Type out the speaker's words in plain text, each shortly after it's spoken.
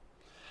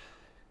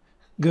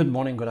Good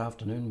morning, good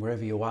afternoon,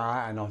 wherever you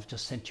are, and I've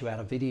just sent you out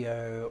a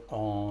video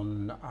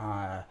on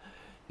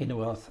inner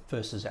wealth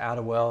versus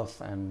outer wealth,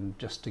 and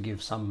just to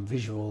give some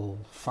visual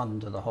fun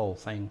to the whole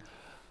thing.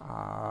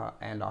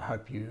 And I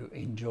hope you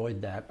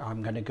enjoyed that.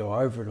 I'm going to go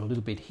over it a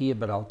little bit here,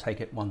 but I'll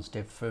take it one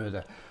step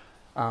further.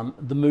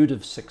 The mood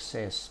of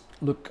success.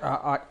 Look,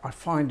 I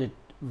find it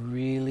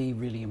really,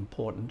 really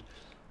important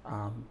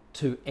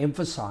to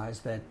emphasize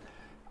that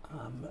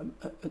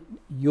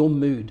your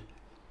mood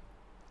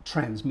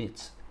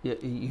transmits.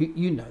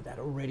 You know that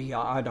already.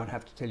 I don't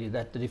have to tell you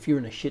that if you're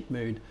in a shit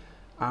mood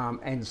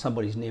and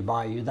somebody's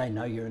nearby you, they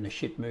know you're in a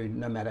shit mood.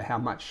 No matter how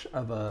much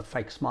of a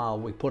fake smile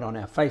we put on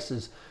our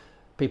faces,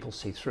 people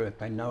see through it.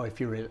 They know if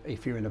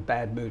you're in a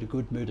bad mood, a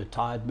good mood, a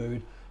tired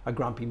mood, a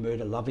grumpy mood,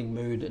 a loving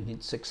mood,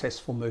 a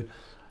successful mood,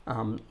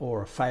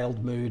 or a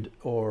failed mood,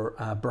 or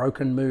a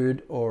broken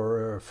mood,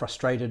 or a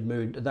frustrated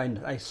mood.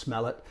 They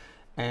smell it.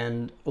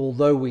 And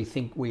although we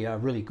think we are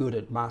really good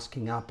at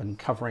masking up and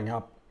covering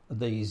up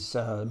these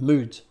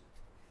moods,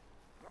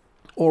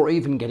 or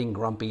even getting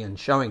grumpy and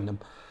showing them,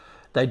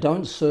 they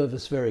don't serve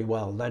us very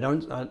well. They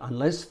don't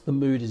unless the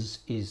mood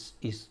is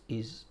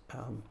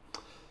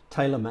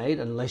tailor-made.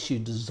 Unless you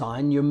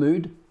design your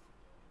mood,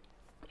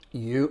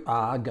 you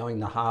are going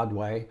the hard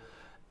way,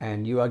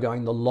 and you are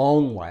going the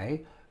long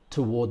way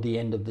toward the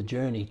end of the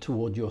journey,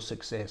 toward your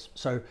success.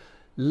 So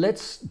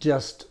let's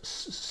just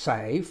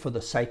say, for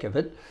the sake of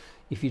it,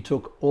 if you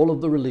took all of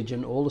the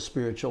religion, all the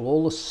spiritual,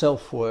 all the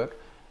self-work,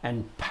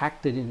 and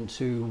packed it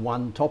into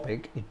one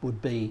topic, it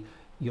would be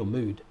your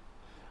mood.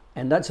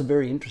 And that's a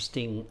very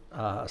interesting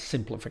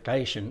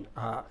simplification.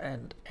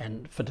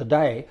 And for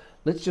today,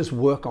 let's just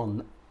work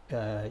on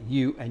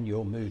you and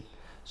your mood.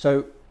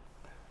 So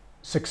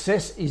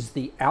success is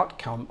the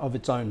outcome of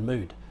its own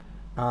mood.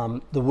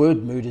 The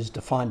word mood is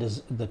defined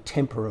as the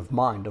temper of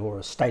mind, or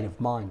a state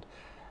of mind.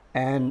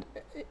 And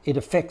it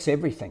affects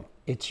everything.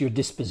 It's your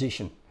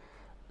disposition.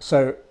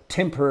 So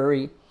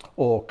temporary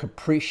or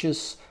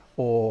capricious,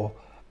 or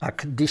a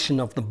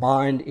condition of the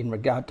mind in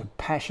regard to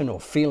passion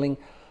or feeling,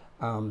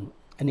 an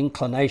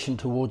inclination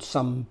towards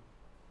some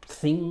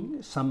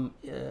thing, some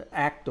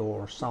act,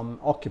 or some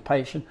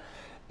occupation.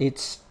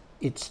 It's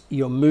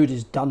your mood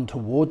is done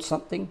towards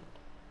something,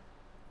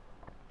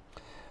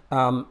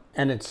 and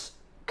it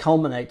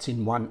culminates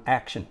in one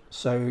action.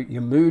 So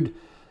your mood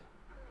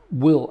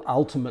will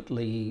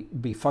ultimately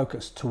be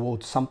focused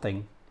towards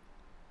something.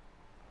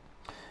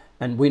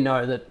 And we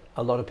know that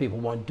a lot of people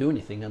won't do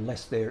anything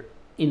unless they're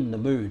in the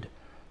mood.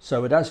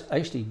 So it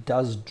actually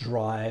does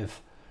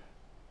drive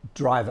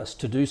us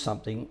to do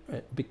something,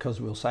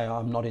 because we'll say, oh,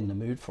 I'm not in the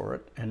mood for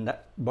it, and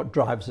that what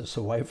drives us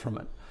away from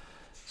it.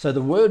 So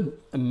the word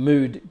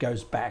mood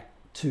goes back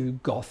to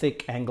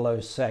Gothic,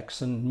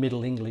 Anglo-Saxon,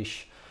 Middle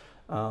English,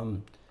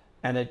 and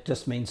it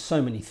just means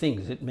so many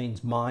things. It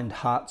means mind,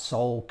 heart,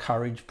 soul,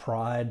 courage,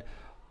 pride,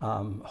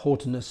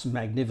 haughtiness,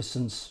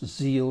 magnificence,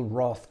 zeal,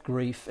 wrath,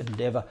 grief,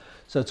 endeavour.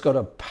 So it's got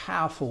a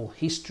powerful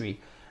history,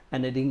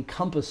 and it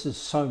encompasses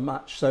so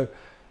much. So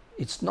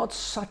it's not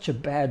such a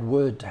bad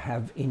word to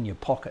have in your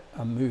pocket,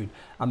 a mood,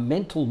 a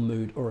mental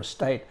mood or a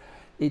state.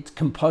 It's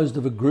composed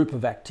of a group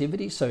of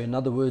activities. So in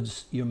other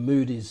words, your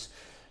mood is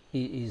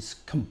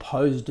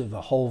composed of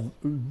a whole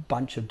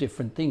bunch of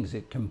different things.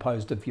 It's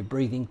composed of your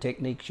breathing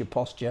techniques, your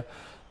posture,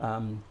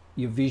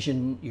 your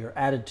vision, your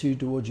attitude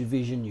towards your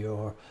vision,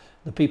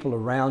 the people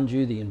around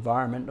you, the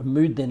environment. A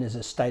mood then is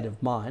a state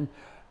of mind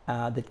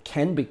that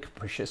can be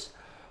capricious,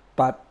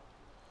 but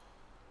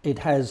it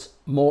has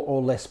more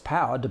or less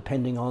power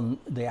depending on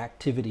the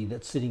activity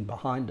that's sitting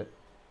behind it.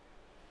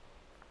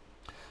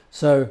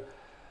 So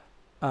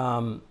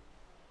a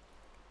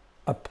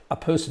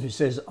person who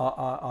says,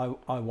 I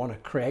want to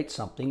create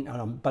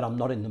something, but I'm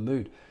not in the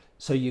mood.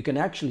 So you can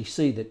actually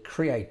see that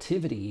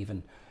creativity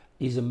even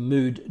is a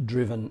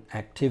mood-driven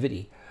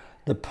activity.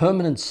 The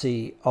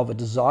permanency of a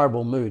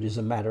desirable mood is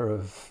a matter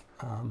of,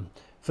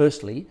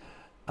 firstly,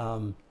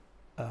 whether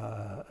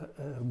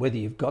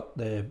you've got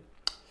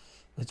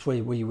that's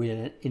where we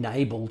were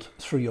enabled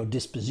through your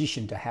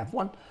disposition to have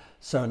one.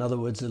 So in other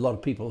words, a lot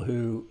of people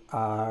who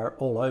are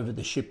all over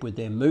the ship with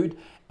their mood,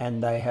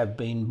 and they have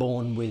been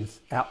born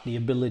without the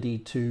ability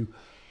to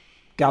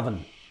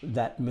govern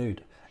that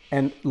mood.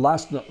 And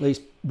last but not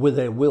least, with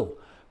their will,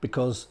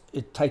 because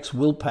it takes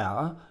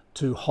willpower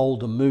to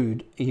hold a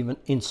mood even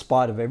in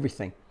spite of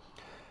everything.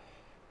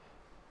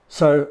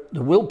 So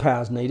the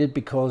willpower is needed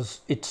because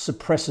it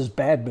suppresses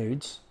bad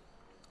moods,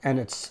 and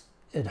it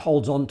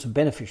holds on to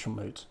beneficial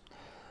moods.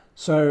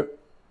 So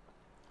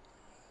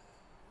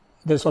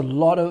there's a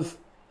lot of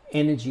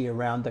energy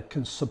around that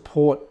can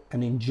support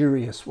an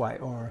injurious way,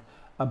 or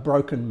a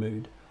broken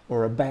mood,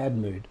 or a bad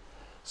mood.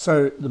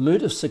 So the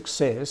mood of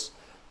success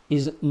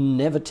is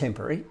never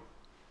temporary,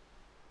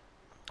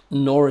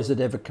 nor is it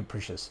ever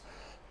capricious.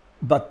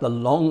 But the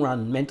long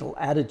run mental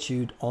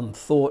attitude on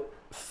thought,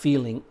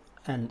 feeling,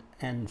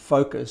 and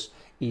focus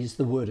is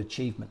the word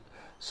achievement.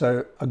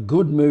 So a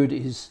good mood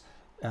is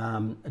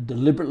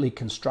deliberately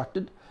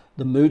constructed.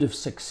 The mood of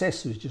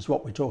success, which is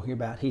what we're talking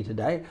about here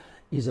today,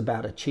 is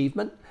about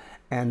achievement.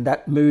 And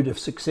that mood of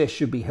success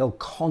should be held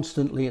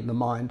constantly in the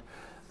mind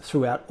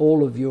throughout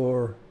all of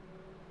your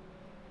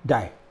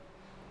day,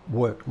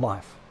 work,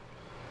 life.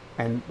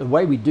 And the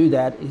way we do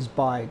that is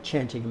by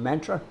chanting a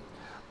mantra.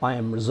 I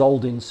am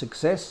resolved in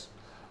success.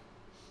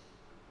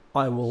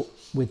 I will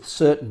with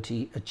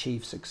certainty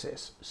achieve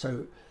success.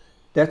 So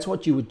that's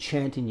what you would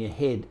chant in your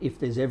head if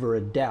there's ever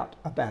a doubt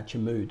about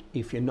your mood.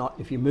 If your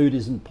mood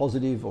isn't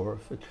positive, or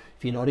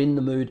if you're not in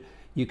the mood,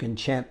 you can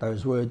chant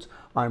those words.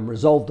 I'm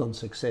resolved on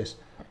success.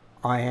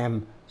 I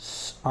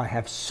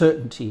have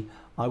certainty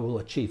I will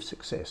achieve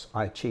success.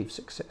 I achieve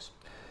success.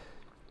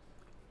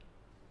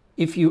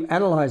 If you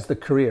analyze the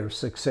career of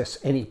success,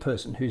 any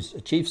person who's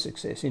achieved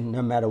success in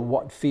no matter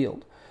what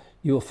field,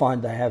 you'll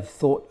find they have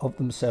thought of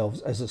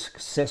themselves as a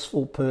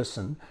successful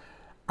person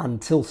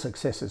until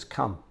success has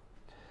come.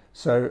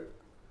 So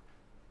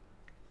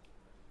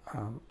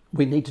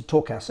we need to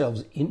talk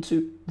ourselves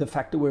into the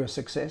fact that we're a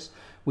success.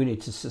 We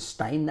need to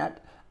sustain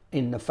that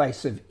in the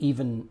face of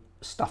even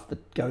stuff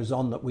that goes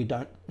on that we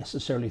don't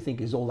necessarily think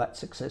is all that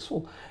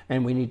successful.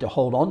 And we need to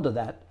hold on to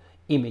that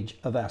image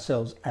of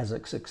ourselves as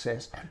a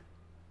success,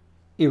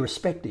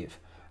 irrespective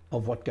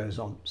of what goes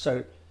on.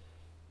 So,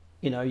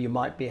 you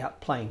might be out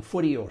playing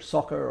footy or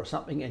soccer or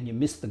something and you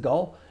miss the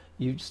goal.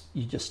 You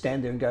just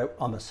stand there and go,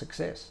 I'm a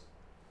success.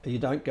 You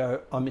don't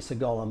go, I miss a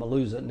goal, I'm a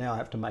loser, now I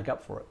have to make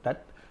up for it.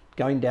 That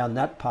going down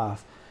that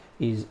path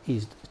is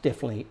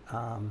definitely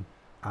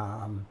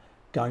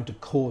going to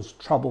cause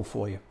trouble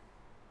for you.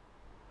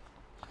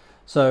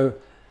 So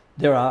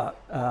there are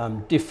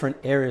different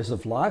areas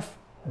of life.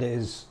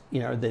 There's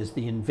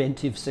the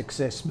inventive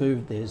success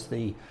move. There's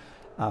the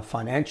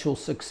financial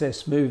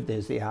success move.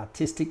 There's the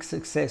artistic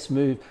success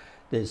move.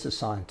 There's the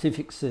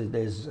scientific.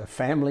 There's a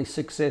family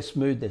success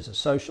mood. There's a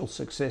social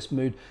success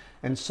mood.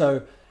 And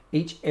so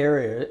each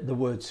area, the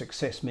word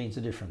success means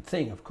a different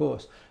thing, of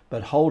course.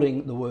 But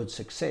holding the word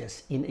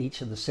success in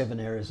each of the 7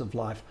 areas of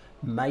life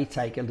may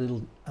take a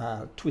little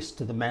twist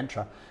to the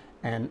mantra,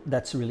 and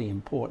that's really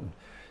important.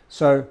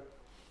 So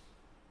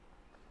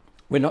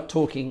we're not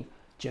talking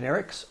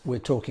generics, we're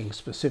talking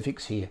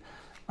specifics here.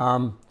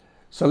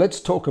 So let's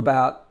talk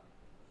about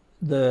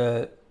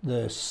the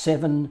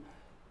 7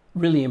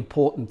 really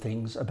important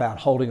things about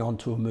holding on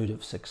to a mood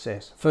of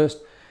success. First,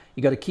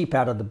 you got to keep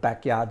out of the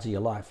backyards of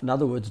your life. In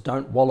other words,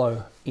 don't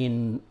wallow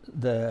in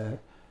the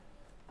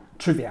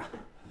trivia.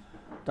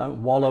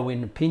 Don't wallow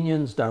in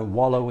opinions, don't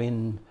wallow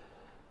in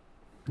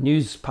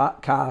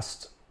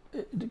newscasts,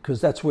 because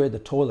that's where the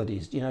toilet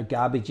is,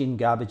 garbage in,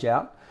 garbage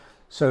out.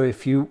 So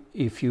if you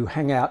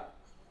hang out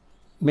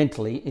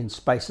mentally in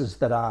spaces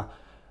that are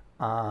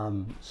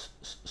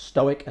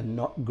stoic and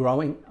not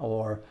growing,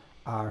 or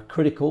are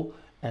critical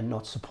and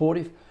not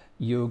supportive,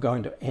 you're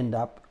going to end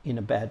up in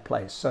a bad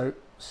place. So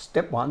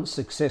step 1,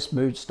 success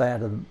mood,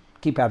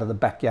 keep out of the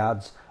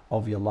backyards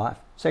of your life.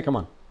 Second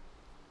one,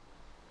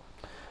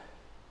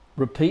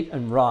 repeat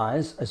and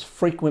rise as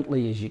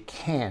frequently as you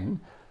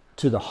can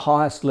to the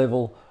highest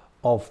level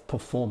of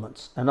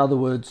performance. In other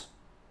words,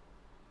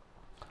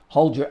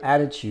 hold your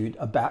attitude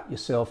about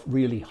yourself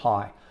really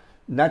high.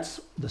 And that's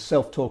the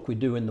self-talk we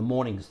do in the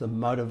mornings, the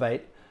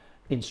motivate,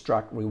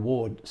 instruct,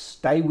 reward.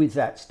 Stay with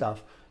that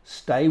stuff.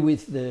 Stay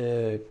with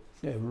the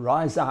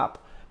rise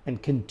up,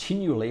 and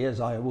continually, as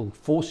I will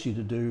force you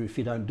to do if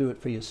you don't do it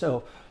for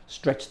yourself,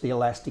 stretch the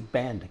elastic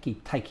band to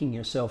keep taking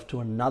yourself to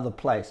another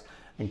place,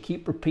 and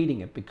keep repeating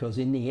it, because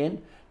in the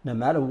end, no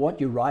matter what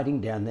you're writing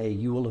down there,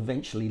 you will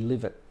eventually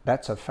live it.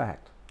 That's a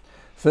fact.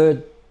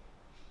 Third,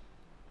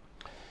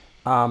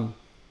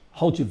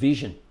 hold your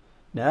vision.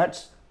 Now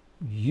that's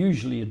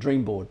usually a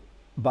dream board,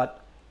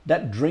 but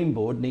that dream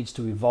board needs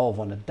to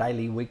evolve on a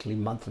daily, weekly,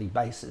 monthly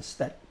basis.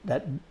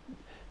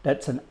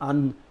 That's an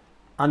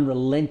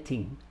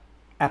unrelenting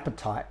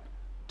appetite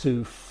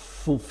to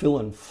fulfill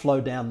and flow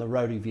down the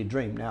road of your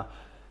dream.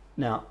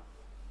 Now,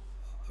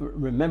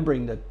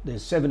 remembering that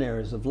there's 7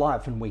 areas of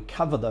life, and we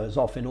cover those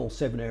off in all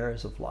 7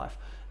 areas of life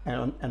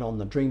and on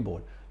the dream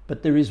board.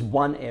 But there is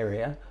one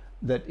area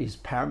that is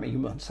paramount. You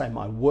might say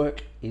my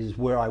work is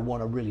where I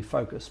want to really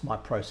focus my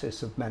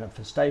process of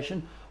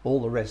manifestation.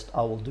 All the rest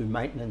I will do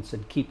maintenance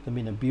and keep them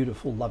in a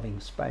beautiful, loving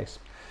space.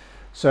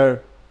 So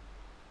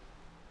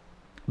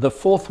the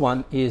 4th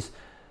one is,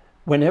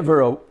 whenever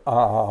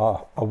a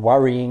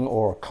worrying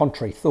or a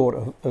contrary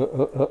thought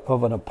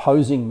of an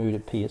opposing mood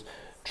appears,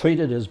 treat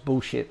it as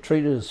bullshit,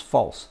 treat it as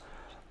false.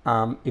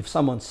 If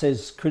someone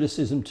says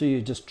criticism to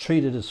you, just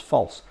treat it as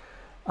false.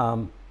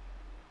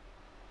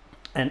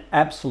 And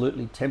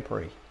absolutely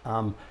temporary.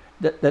 What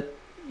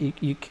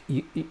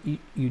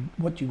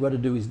you've got to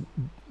do is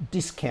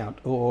discount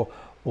or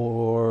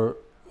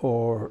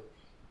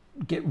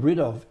get rid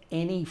of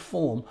any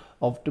form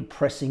of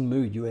depressing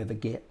mood you ever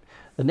get.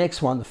 The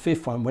next one, the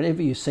 5th one,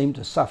 whenever you seem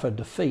to suffer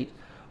defeat,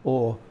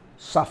 or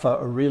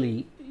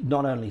really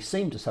not only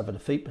seem to suffer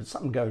defeat, but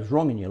something goes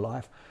wrong in your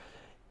life,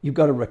 you've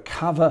got to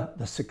recover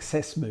the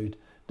success mood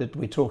that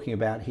we're talking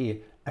about here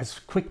as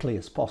quickly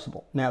as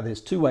possible. Now,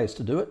 there's 2 ways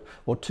to do it,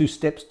 or 2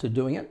 steps to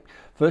doing it.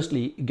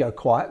 Firstly, go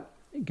quiet,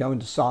 go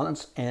into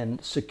silence,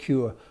 and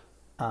secure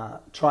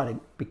try to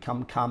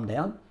become calm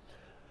down.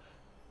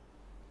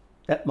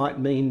 That might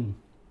mean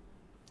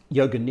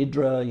yoga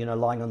nidra,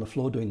 lying on the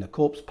floor doing the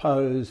corpse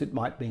pose. It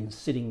might mean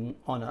sitting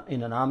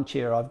in an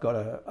armchair. I've got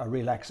a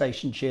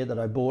relaxation chair that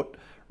I bought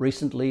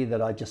recently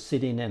that I just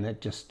sit in, and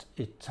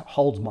it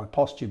holds my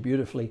posture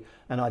beautifully,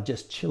 and I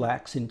just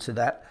chillax into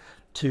that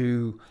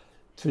to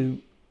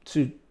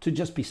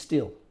just be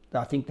still.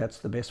 I think that's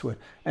the best word.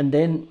 And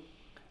then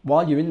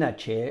while you're in that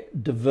chair,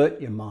 divert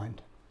your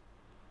mind.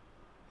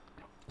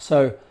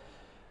 So it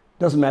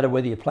doesn't matter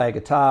whether you play a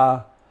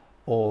guitar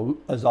or,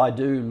 as I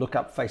do, look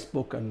up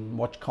Facebook and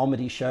watch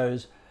comedy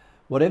shows.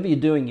 Whatever you're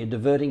doing, you're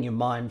diverting your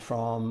mind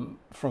from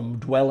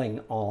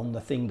dwelling on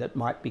the thing that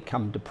might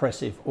become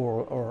depressive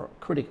or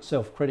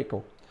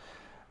self-critical.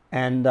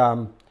 And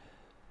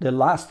the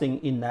last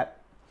thing in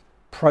that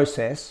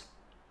process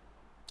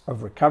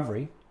of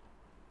recovery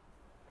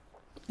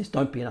is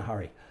don't be in a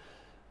hurry.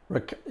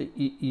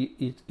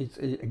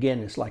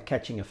 It's like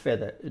catching a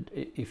feather.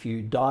 If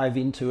you dive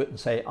into it and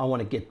say, I want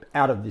to get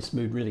out of this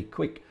mood really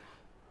quick,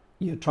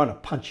 you're trying to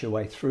punch your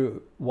way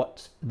through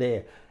what's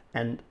there.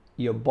 And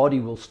your body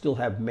will still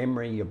have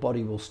memory, your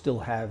body will still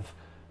have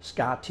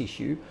scar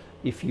tissue.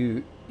 If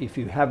you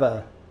have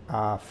a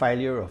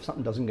failure or if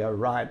something doesn't go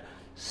right,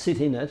 sit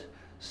in it,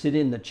 sit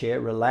in the chair,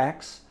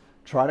 relax,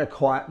 try to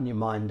quieten your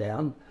mind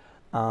down,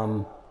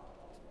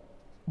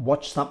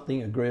 watch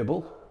something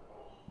agreeable,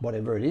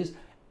 whatever it is,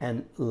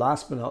 and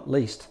last but not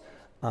least,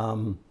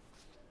 don't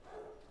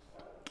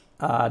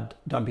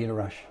be in a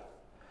rush.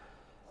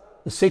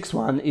 The sixth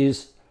one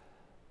is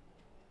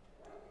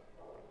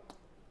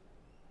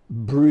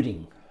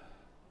brooding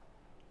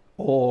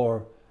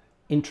or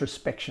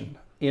introspection.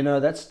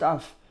 That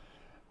stuff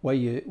where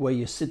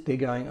you sit there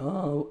going,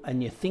 oh,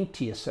 and you think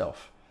to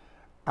yourself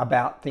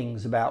about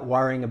things, about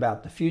worrying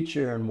about the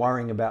future and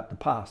worrying about the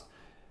past.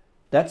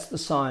 That's the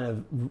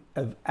sign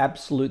of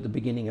absolute the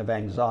beginning of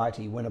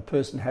anxiety, when a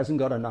person hasn't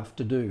got enough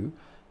to do,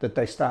 that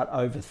they start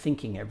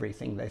overthinking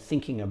everything. They're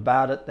thinking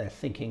about it, they're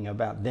thinking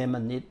about them,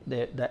 and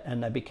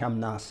they become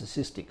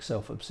narcissistic,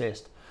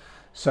 self-obsessed.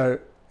 So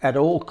at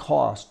all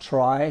costs,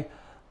 try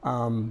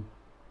to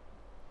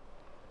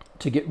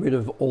get rid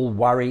of all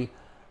worry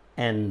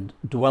and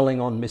dwelling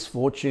on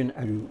misfortune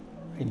and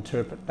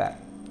interpret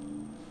that.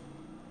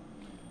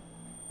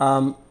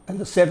 And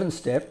the seventh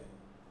step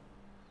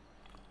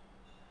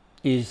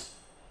is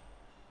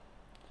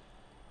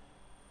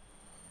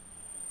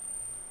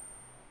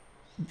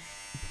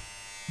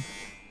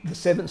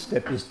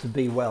to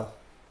be well.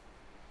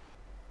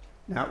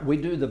 Now, we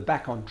do the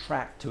back on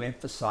track to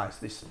emphasize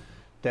this,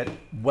 that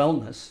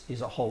wellness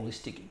is a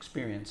holistic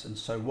experience. And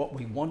so what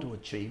we want to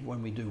achieve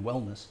when we do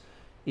wellness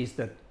is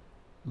that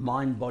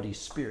mind, body,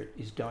 spirit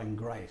is going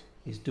great,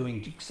 is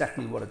doing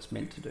exactly what it's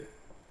meant to do.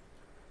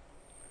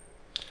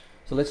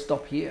 So let's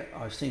stop here.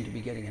 I seem to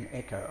be getting an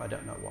echo. I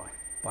don't know why.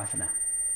 Bye for now.